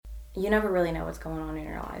you never really know what's going on in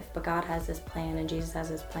your life, but God has this plan and Jesus has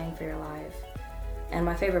this plan for your life. And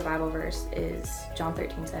my favorite Bible verse is John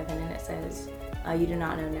 13:7, and it says, you do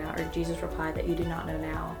not know now, or Jesus replied that you do not know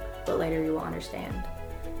now, but later you will understand.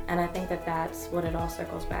 And I think that that's what it all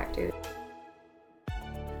circles back to.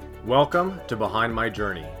 Welcome to Behind My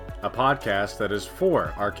Journey, a podcast that is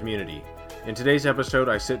for our community. In today's episode,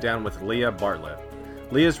 I sit down with Leigha Bartlett.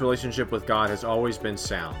 Leigha's relationship with God has always been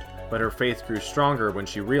sound, but her faith grew stronger when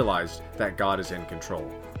she realized that God is in control.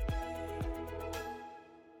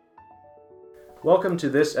 Welcome to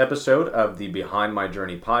this episode of the Behind My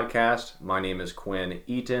Journey podcast. My name is Quinn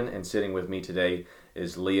Eaton, and sitting with me today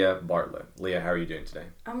is Leigha Bartlett. Leigha, how are you doing today?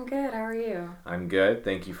 I'm good. How are you? I'm good.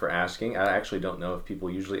 Thank you for asking. I actually don't know if people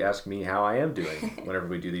usually ask me how I am doing whenever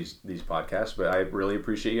we do these podcasts, but I really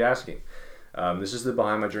appreciate you asking. This is the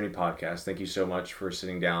Behind My Journey podcast. Thank you so much for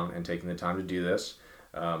sitting down and taking the time to do this.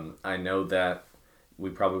 I know that we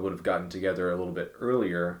probably would have gotten together a little bit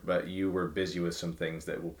earlier, but you were busy with some things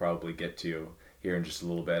that we'll probably get to here in just a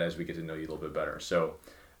little bit as we get to know you a little bit better. So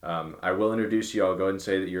I will introduce you. I'll go ahead and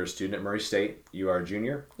say that you're a student at Murray State. You are a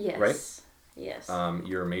junior, Yes. right? Yes.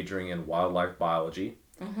 You're majoring in wildlife biology.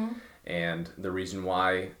 Mm-hmm. And the reason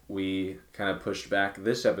why we kind of pushed back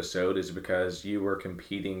this episode is because you were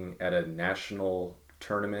competing at a national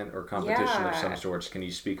tournament or competition of some sorts. Can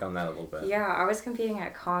you speak on that a little bit? Yeah, I was competing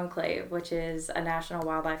at Conclave, which is a national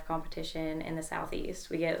wildlife competition in the Southeast.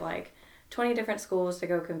 We get like 20 different schools to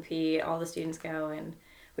go compete. All the students go, and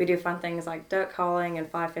we do fun things like duck calling and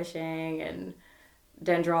fly fishing and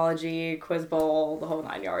dendrology, quiz bowl, the whole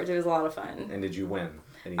 9 yards. It was a lot of fun. And did you win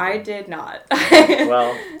anything? I did not.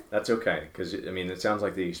 Well, that's okay, because I mean, it sounds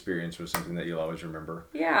like the experience was something that you'll always remember.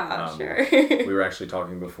 Yeah, sure. We were actually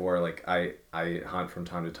talking before, like I hunt from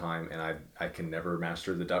time to time, and I can never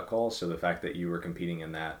master the duck call, so the fact that you were competing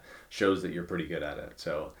in that shows that you're pretty good at it.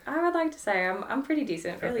 So I would like to say I'm pretty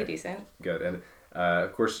decent, fairly decent. Good. And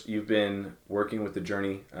of course, you've been working with the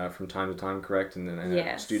Journey from time to time, correct? And then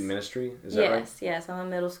Yes. student ministry, is that right? Yes. I'm a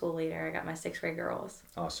middle school leader. I got my 6th grade girls.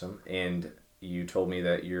 Awesome. And you told me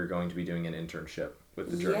that you're going to be doing an internship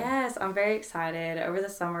with the Journey. Yes, I'm very excited. Over the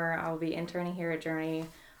summer, I will be interning here at Journey.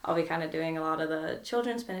 I'll be kind of doing a lot of the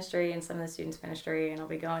children's ministry and some of the students' ministry, and I'll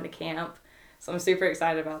be going to camp. So I'm super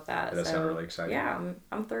excited about that. That sounds really exciting. Yeah,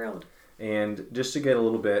 I'm thrilled. And just to get a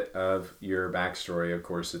little bit of your backstory, of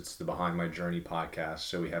course, it's the Behind My Journey podcast.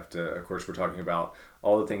 So we have to, of course, we're talking about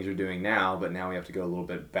all the things you're doing now, but now we have to go a little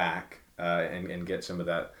bit back and get some of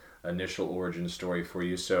that initial origin story for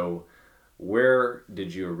you. So where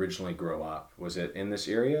did you originally grow up? Was it in this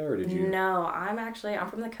area, or did you? No, I'm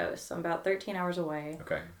from the coast. So I'm about 13 hours away.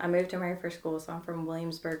 Okay. I moved to Murray for school, so I'm from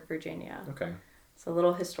Williamsburg, Virginia. Okay. It's a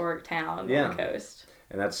little historic town on the coast.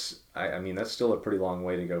 And that's still a pretty long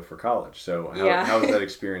way to go for college. So how has that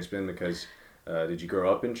experience been? Because did you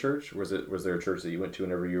grow up in church? Was there a church that you went to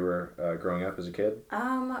whenever you were growing up as a kid?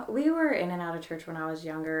 We were in and out of church when I was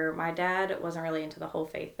younger. My dad wasn't really into the whole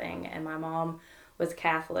faith thing, and my mom was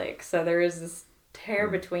Catholic. So there was this tear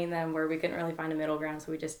between them where we couldn't really find a middle ground,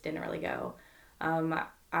 so we just didn't really go. I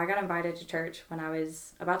got invited to church when I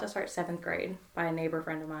was about to start 7th grade by a neighbor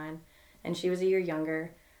friend of mine, and she was a year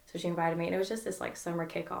younger. So she invited me, and it was just this like summer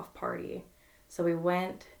kickoff party. So we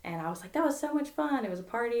went, and I was like, that was so much fun. It was a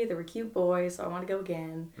party. There were cute boys, so I want to go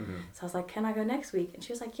again. Mm-hmm. So I was like, can I go next week? And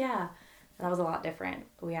she was like, yeah. And that was a lot different.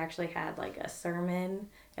 We actually had like a sermon,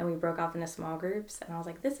 and we broke off into small groups. And I was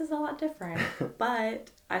like, this is a lot different. But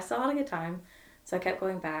I still had a good time. So I kept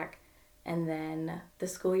going back. And then the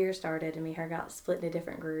school year started, and me and her got split into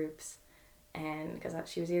different groups. And because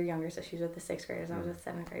she was a year younger, so she was with the 6th graders, I was with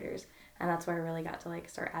 7th graders. And that's where I really got to like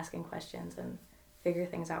start asking questions and figure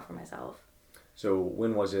things out for myself. So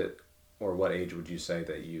when was it, or what age would you say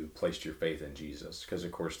that you placed your faith in Jesus? Because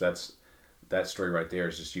of course that story right there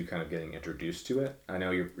is just you kind of getting introduced to it. I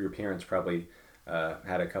know your parents probably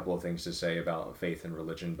had a couple of things to say about faith and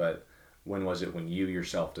religion, but when was it when you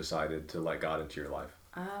yourself decided to let God into your life?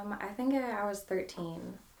 I think I was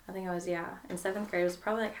 13. I think I was, in 7th grade. It was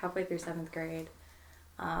probably like halfway through 7th grade.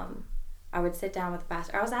 I would sit down with the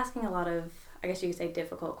pastor. I was asking a lot of, I guess you could say,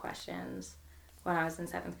 difficult questions when I was in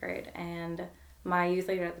 7th grade. And my youth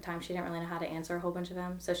leader at the time, she didn't really know how to answer a whole bunch of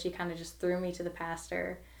them. So she kind of just threw me to the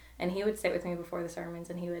pastor. And he would sit with me before the sermons,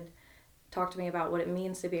 and he would talk to me about what it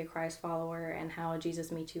means to be a Christ follower and how Jesus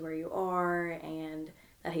meets you where you are, and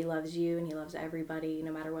that he loves you and he loves everybody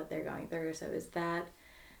no matter what they're going through. So is that...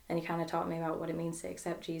 And he kind of taught me about what it means to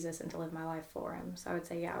accept Jesus and to live my life for him. So I would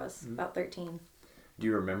say, I was about 13. Do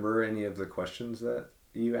you remember any of the questions that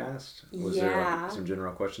you asked? Was there like some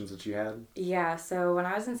general questions that you had? Yeah, so when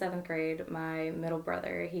I was in 7th grade, my middle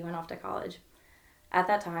brother, he went off to college. at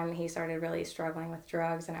that time, he started really struggling with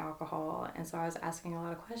drugs and alcohol. And so I was asking a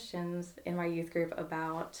lot of questions in my youth group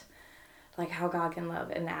about like how God can love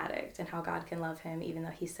an addict and how God can love him even though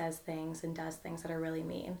he says things and does things that are really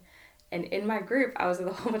mean. And in my group, I was with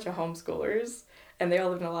a whole bunch of homeschoolers, and they all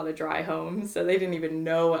lived in a lot of dry homes, so they didn't even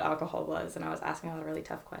know what alcohol was, and I was asking a lot of really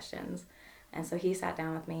tough questions. And so he sat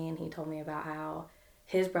down with me, and he told me about how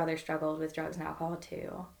his brother struggled with drugs and alcohol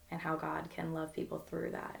too, and how God can love people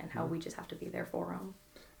through that, and how we just have to be there for them.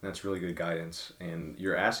 That's really good guidance. And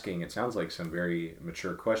you're asking, it sounds like, some very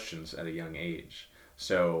mature questions at a young age.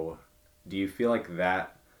 So do you feel like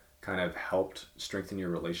that kind of helped strengthen your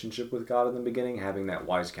relationship with God in the beginning, having that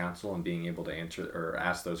wise counsel and being able to answer or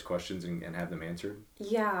ask those questions and have them answered?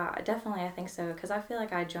 Yeah, definitely, I think so, because I feel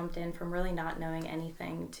like I jumped in from really not knowing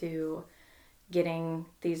anything to getting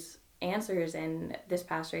these answers, and this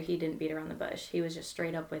pastor, he didn't beat around the bush. He was just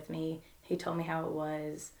straight up with me. He told me how it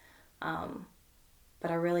was,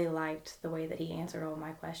 but I really liked the way that he answered all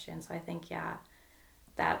my questions. So I think, yeah,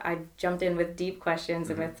 that I jumped in with deep questions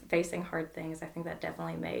and with facing hard things. I think that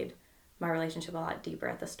definitely made my relationship a lot deeper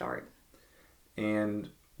at the start. And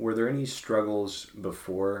were there any struggles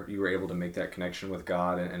before you were able to make that connection with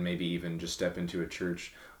God and maybe even just step into a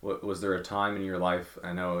church? Was there a time in your life,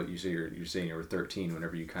 I know you say you're saying you were 13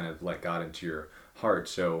 whenever you kind of let God into your heart,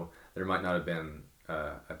 so there might not have been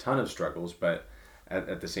a ton of struggles, but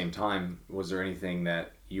at the same time, was there anything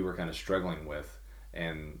that you were kind of struggling with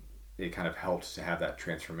and it kind of helped to have that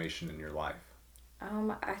transformation in your life?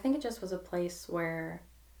 I think it just was a place where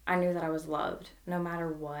I knew that I was loved no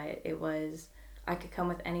matter what. It was, I could come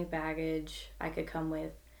with any baggage, I could come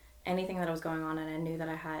with anything that was going on, and I knew that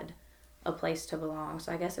I had a place to belong.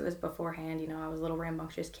 So I guess it was beforehand, I was a little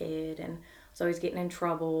rambunctious kid and was always getting in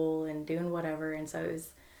trouble and doing whatever, and so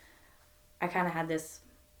I kind of had this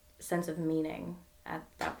sense of meaning at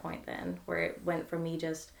that point then, where it went from me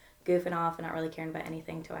just goofing off and not really caring about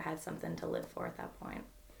anything to I had something to live for at that point.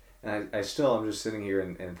 And I'm just sitting here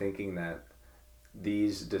and thinking that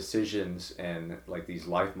these decisions and like these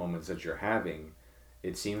life moments that you're having,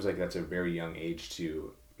 it seems like that's a very young age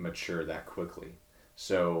to mature that quickly.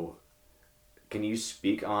 So can you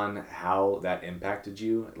speak on how that impacted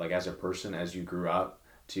you, like as a person, as you grew up,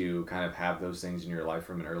 to kind of have those things in your life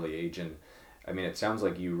from an early age? And I mean, it sounds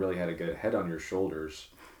like you really had a good head on your shoulders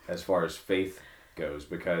as far as faith goes,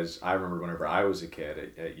 because I remember whenever I was a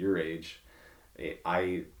kid at your age,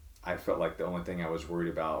 I felt like the only thing I was worried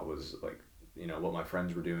about was like, what my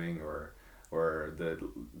friends were doing or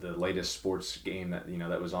the latest sports game that,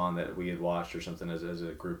 that was on that we had watched or something as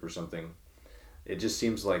a group or something. It just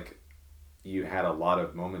seems like you had a lot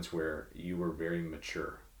of moments where you were very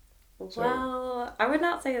mature. Well, I would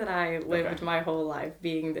not say that I lived my whole life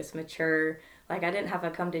being this mature. Like, I didn't have a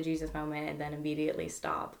come to Jesus moment and then immediately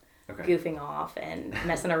stop goofing off and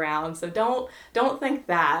messing around. So don't think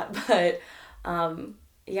that. But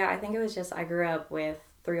yeah, I think it was just I grew up with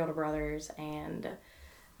 3 older brothers, and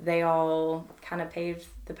they all kind of paved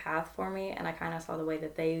the path for me, and I kind of saw the way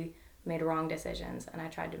that they made wrong decisions, and I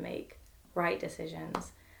tried to make right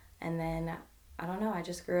decisions. And then, I don't know, I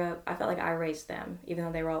just grew up, I felt like I raised them, even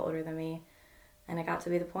though they were all older than me. And it got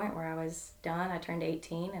to be the point where I was done. I turned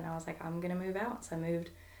 18, and I was like, I'm going to move out. So I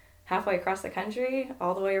moved halfway across the country,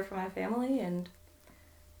 all the way from my family. And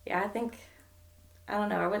yeah, I don't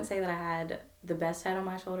know, I wouldn't say that I had the best head on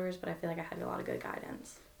my shoulders, but I feel like I had a lot of good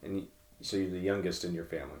guidance. And so you're the youngest in your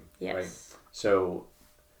family, yes. Right? So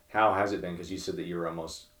how has it been? Because you said that you were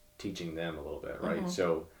almost teaching them a little bit, right? Mm-hmm.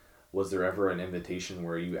 So was there ever an invitation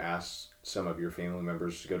where you asked some of your family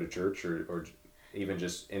members to go to church or even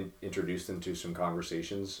just introduce them to some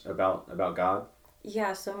conversations about God?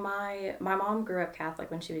 Yeah, so my mom grew up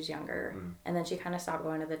Catholic when she was younger, and then she kind of stopped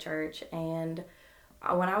going to the church. And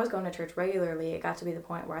when I was going to church regularly, it got to be the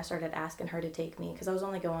point where I started asking her to take me, because I was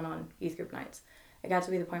only going on youth group nights. It got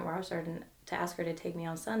to be the point where I was starting to ask her to take me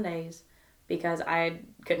on Sundays because I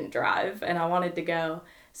couldn't drive and I wanted to go.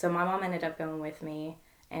 So my mom ended up going with me,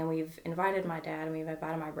 and we've invited my dad and we've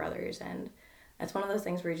invited my brothers, and it's one of those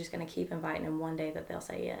things where you're just going to keep inviting them, one day that they'll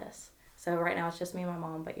say yes. So right now it's just me and my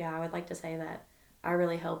mom, but yeah, I would like to say that I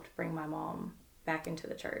really helped bring my mom back into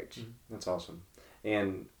the church. That's awesome.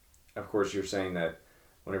 And of course you're saying that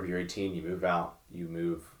whenever you're 18, you move out, you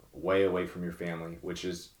move way away from your family, which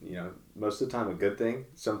is, most of the time a good thing.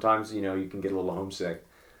 Sometimes, you can get a little homesick.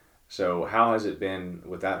 So how has it been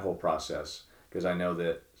with that whole process? Because I know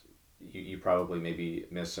that you probably maybe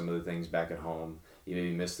miss some of the things back at home. You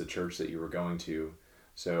maybe miss the church that you were going to.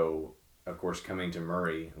 So, of course, coming to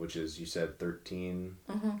Murray, which is, you said, 13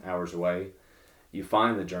 hours away, you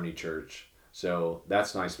find the Journey Church. So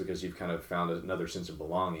that's nice because you've kind of found another sense of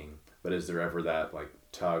belonging. but is there ever that like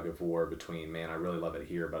tug of war between, man, I really love it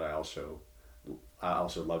here, but I also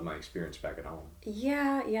love my experience back at home?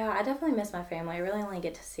 Yeah, I definitely miss my family. I really only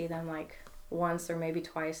get to see them like once or maybe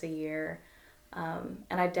twice a year. And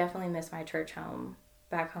I definitely miss my church home,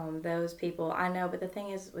 back home. Those people, I know, but the thing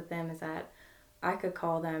is with them is that I could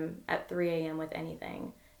call them at 3 a.m. with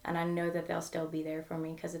anything, and I know that they'll still be there for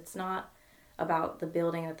me because it's not about the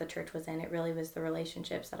building that the church was in. It really was the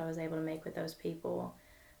relationships that I was able to make with those people.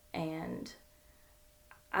 And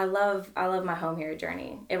I love my home here at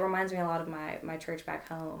Journey. It reminds me a lot of my church back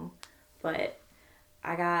home, but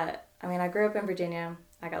I grew up in Virginia.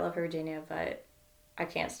 I got love for Virginia, but I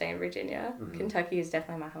can't stay in Virginia. Mm-hmm. Kentucky is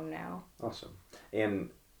definitely my home now. Awesome. And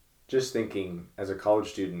just thinking, as a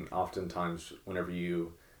college student, oftentimes whenever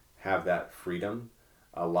you have that freedom,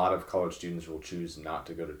 a lot of college students will choose not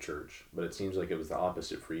to go to church. But it seems like it was the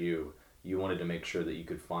opposite for you. You wanted to make sure that you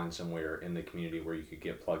could find somewhere in the community where you could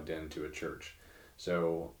get plugged into a church.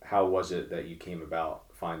 So how was it that you came about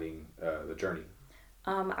finding the Journey?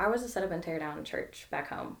 I was a set up and tear down church back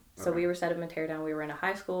home. So we were set up and tear down. We were in a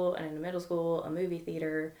high school and in a middle school, a movie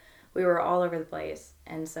theater. We were all over the place.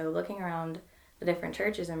 And so looking around the different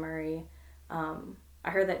churches in Murray, I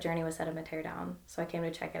heard that Journey was set up and tear down. So I came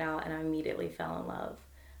to check it out and I immediately fell in love.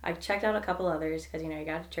 I checked out a couple others because, you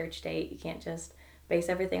got a church date. You can't just base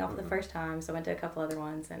everything off the first time. So I went to a couple other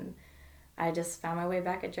ones and I just found my way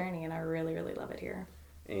back at Journey and I really, really love it here.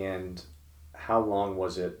 And how long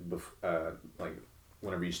was it,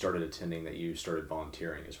 whenever you started attending, that you started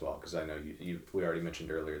volunteering as well? Because I know we already mentioned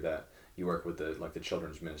earlier that you work with the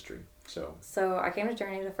children's ministry. So I came to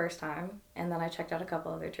Journey the first time, and then I checked out a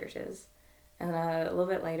couple other churches. And then a little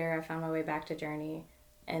bit later, I found my way back to Journey.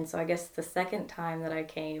 And so I guess the second time that I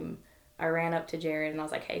came, I ran up to Jared and I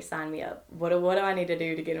was like, hey, sign me up. What do I need to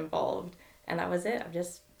do to get involved? And that was it. I've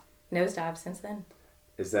just nosedived since then.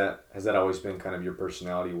 Has that always been kind of your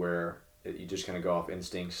personality where you just kind of go off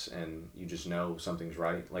instincts and you just know something's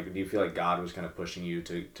right? Like, do you feel like God was kind of pushing you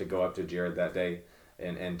to go up to Jared that day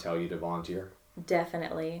and tell you to volunteer?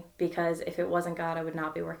 Definitely, because if it wasn't God, I would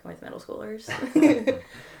not be working with middle schoolers.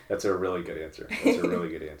 That's a really good answer.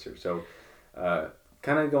 So,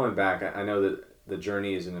 kind of going back, I know that the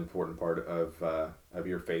Journey is an important part of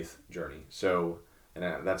your faith journey. So,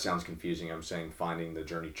 and that sounds confusing. I'm saying finding the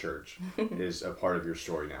Journey Church is a part of your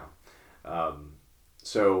story now.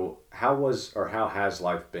 So how has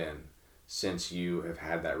life been since you have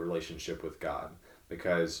had that relationship with God?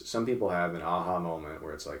 Because some people have an aha moment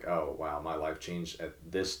where it's like, oh, wow, my life changed at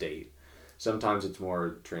this date. Sometimes it's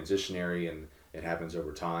more transitionary and it happens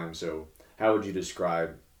over time. So how would you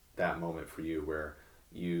describe that moment for you where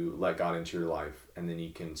you let God into your life and then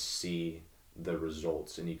you can see the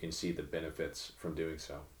results and you can see the benefits from doing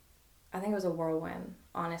so? I think it was a whirlwind,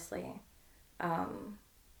 honestly.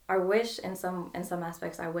 I wish in some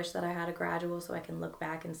aspects, I wish that I had a gradual so I can look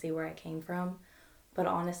back and see where I came from. But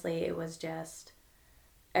honestly, it was just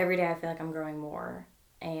every day I feel like I'm growing more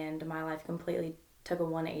and my life completely took a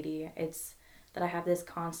 180. It's that I have this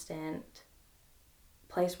constant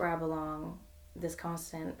place where I belong, this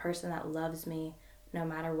constant person that loves me no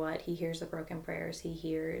matter what. He hears the broken prayers. He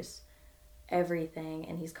hears everything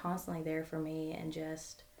and he's constantly there for me, and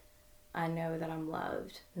just I know that I'm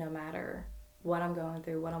loved no matter what I'm going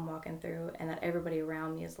through, what I'm walking through, and that everybody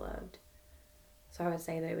around me is loved. So I would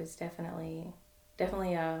say that it was definitely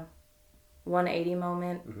a 180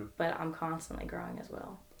 moment, but I'm constantly growing as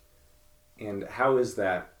well. And how is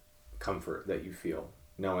that comfort that you feel,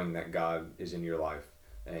 knowing that God is in your life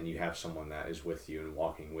and you have someone that is with you and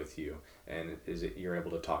walking with you, and you're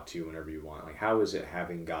able to talk to whenever you want? Like, how is it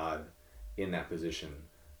having God in that position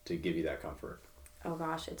to give you that comfort? Oh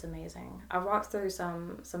gosh, it's amazing. I've walked through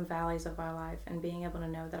some valleys of my life, and being able to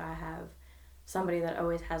know that I have somebody that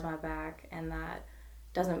always has my back and that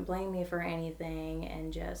doesn't blame me for anything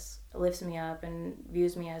and just lifts me up and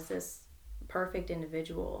views me as this perfect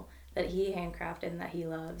individual that he handcrafted and that he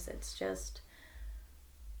loves. It's just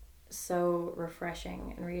so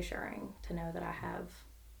refreshing and reassuring to know that I have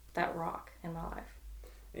that rock in my life.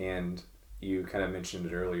 And you kind of mentioned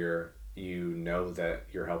it earlier, you know that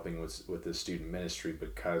you're helping with the student ministry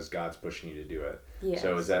because God's pushing you to do it. Yes.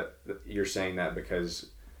 So is that, you're saying that because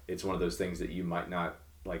it's one of those things that you might not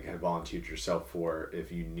have volunteered yourself for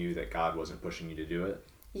if you knew that God wasn't pushing you to do it?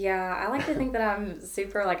 Yeah, I like to think that I'm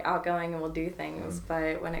super outgoing and will do things,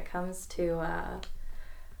 but when it comes to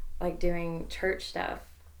doing church stuff,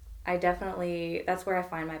 that's where I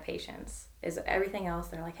find my patience. Is everything else,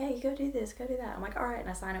 they're like, hey, go do this, go do that. I'm like, all right, and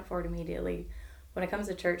I sign up for it immediately. When it comes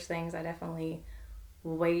to church things, I definitely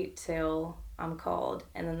wait till I'm called,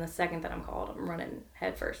 and then the second that I'm called, I'm running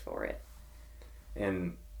headfirst for it.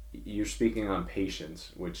 And you're speaking on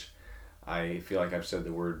patience, which I feel like I've said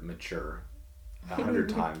the word mature 100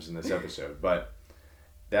 times in this episode, but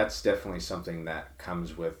that's definitely something that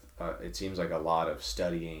comes with, it seems like a lot of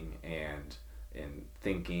studying and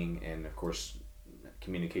thinking, and of course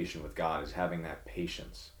communication with God is having that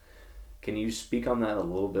patience. Can you speak on that a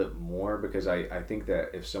little bit more? Because I think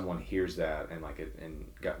that if someone hears that and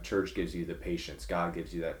church gives you the patience, God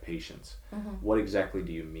gives you that patience, what exactly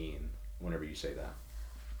do you mean whenever you say that?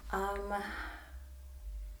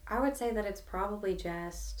 I would say that it's probably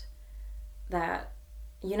just that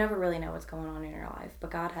you never really know what's going on in your life,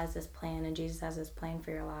 but God has this plan and Jesus has this plan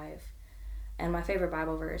for your life. And my favorite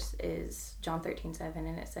Bible verse is John 13:7,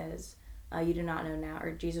 and it says, you do not know now,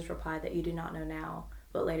 or Jesus replied that you do not know now,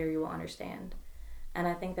 but later you will understand. And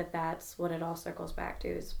I think that that's what it all circles back to,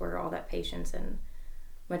 is where all that patience and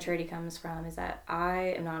maturity comes from, is that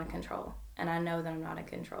I am not in control, and I know that I'm not in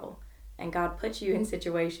control. And God puts you in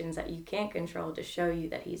situations that you can't control to show you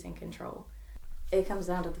that he's in control. It comes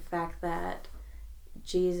down to the fact that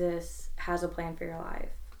Jesus has a plan for your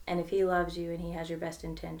life. And if he loves you and he has your best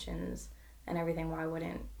intentions and everything, why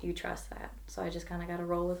wouldn't you trust that? So I just kind of got to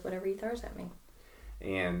roll with whatever he throws at me.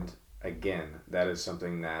 And again, that is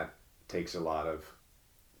something that takes a lot of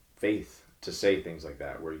faith to say things like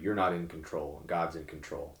that, where you're not in control, God's in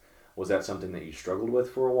control. Was that something that you struggled with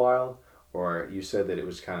for a while? Or you said that it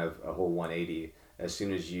was kind of a whole 180. As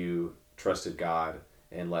soon as you trusted God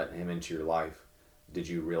and let him into your life, did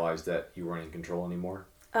you realize that you weren't in control anymore?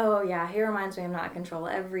 Oh, yeah. He reminds me I'm not in control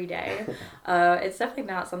every day. It's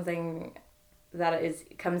definitely not something that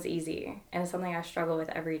comes easy, and it's something I struggle with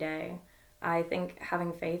every day. I think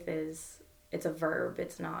having faith it's a verb.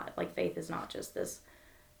 It's not, like, faith is not just this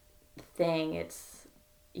thing.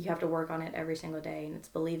 You have to work on it every single day, and it's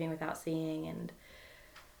believing without seeing, and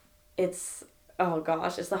it's, oh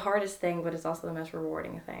gosh, it's the hardest thing, but it's also the most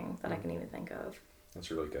rewarding thing that I can even think of. That's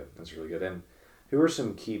really good. And who are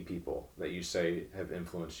some key people that you say have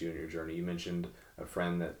influenced you in your journey? You mentioned a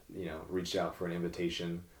friend that, reached out for an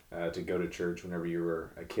invitation to go to church whenever you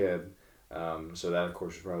were a kid. So that, of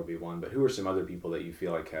course, would probably be one. But who are some other people that you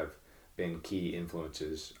feel like have been key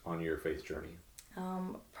influences on your faith journey?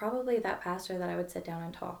 Probably that pastor that I would sit down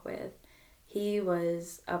and talk with. He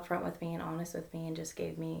was upfront with me and honest with me and just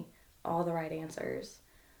gave me all the right answers.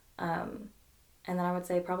 And then I would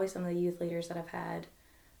say probably some of the youth leaders that I've had,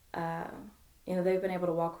 they've been able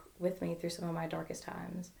to walk with me through some of my darkest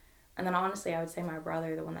times. And then honestly, I would say my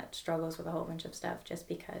brother, the one that struggles with a whole bunch of stuff, just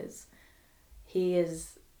because he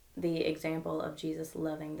is the example of Jesus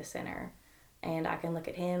loving the sinner. And I can look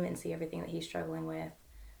at him and see everything that he's struggling with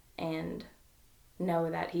and know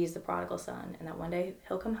that he's the prodigal son, and that one day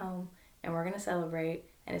he'll come home and we're going to celebrate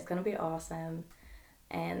and it's going to be awesome.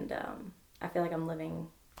 And I feel like I'm living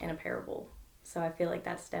in a parable. So I feel like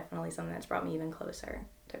that's definitely something that's brought me even closer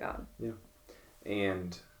to God. Yeah.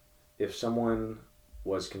 And if someone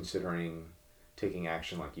was considering taking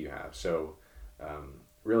action like you have, so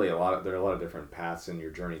really there are a lot of different paths in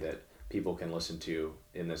your journey that people can listen to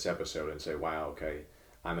in this episode and say, wow, okay,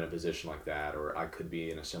 I'm in a position like that, or I could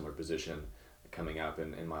be in a similar position coming up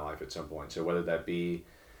in my life at some point. So whether that be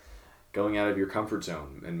going out of your comfort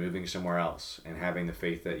zone and moving somewhere else and having the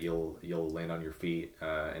faith that you'll land on your feet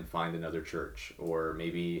and find another church, or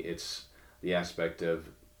maybe it's the aspect of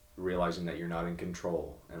realizing that you're not in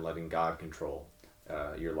control and letting God control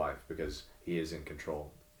your life, because he is in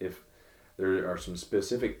control. If there are some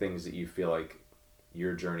specific things that you feel like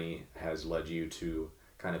your journey has led you to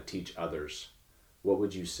kind of teach others, what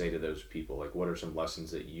would you say to those people? Like, what are some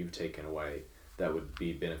lessons that you've taken away that would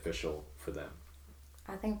be beneficial for them?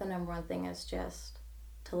 I think the number one thing is just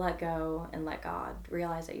to let go and let God.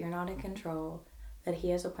 Realize that you're not in control, that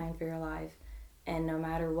he has a plan for your life, and no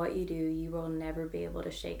matter what you do, you will never be able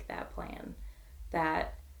to shake that plan.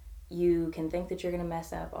 That you can think that you're going to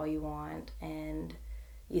mess up all you want, and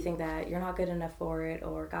you think that you're not good enough for it,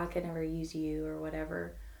 or God could never use you, or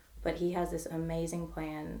whatever, but he has this amazing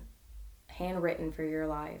plan handwritten for your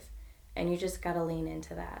life, and you just got to lean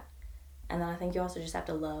into that. And then I think you also just have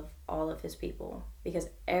to love all of his people, because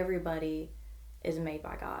everybody is made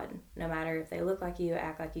by God. No matter if they look like you,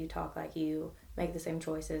 act like you, talk like you, make the same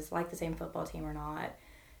choices, like the same football team or not,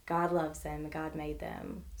 God loves them and God made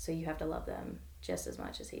them. So you have to love them just as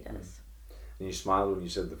much as he does. And you smiled when you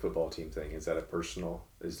said the football team thing. Is there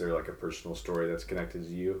like a personal story that's connected to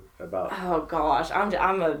you about? Oh gosh,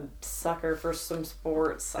 I'm a sucker for some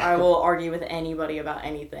sports. I will argue with anybody about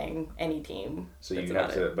anything, any team. So you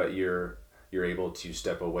have to, but you're able to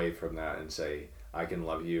step away from that and say, I can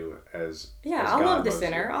love you as I'll God love the loves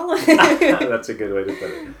sinner. you. I'll love That's a good way to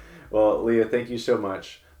put it. Well, Leigha, thank you so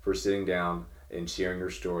much for sitting down in sharing your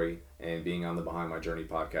story and being on the Behind My Journey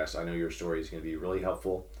podcast. I know your story is going to be really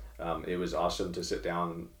helpful. It was awesome to sit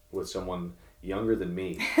down with someone younger than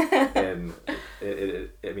me. And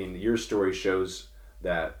I mean, your story shows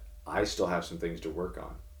that I still have some things to work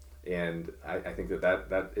on. And I think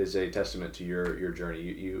that is a testament to your journey.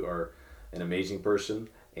 You are an amazing person,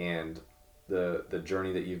 and the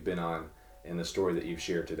journey that you've been on and the story that you've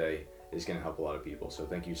shared today is going to help a lot of people. So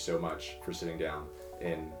thank you so much for sitting down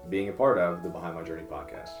and being a part of the Behind My Journey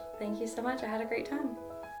podcast. Thank you so much. I had a great time.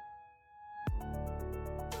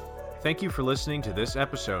 Thank you for listening to this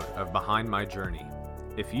episode of Behind My Journey.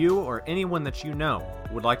 If you or anyone that you know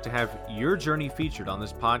would like to have your journey featured on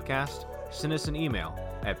this podcast, send us an email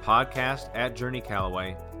at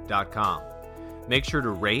podcast@journeycallaway.com. Make sure to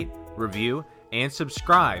rate, review, and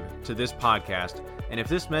subscribe to this podcast. And if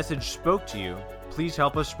this message spoke to you, please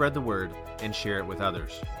help us spread the word and share it with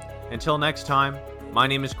others. Until next time, my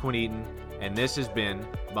name is Quinn Eaton, and this has been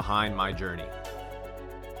Behind My Journey.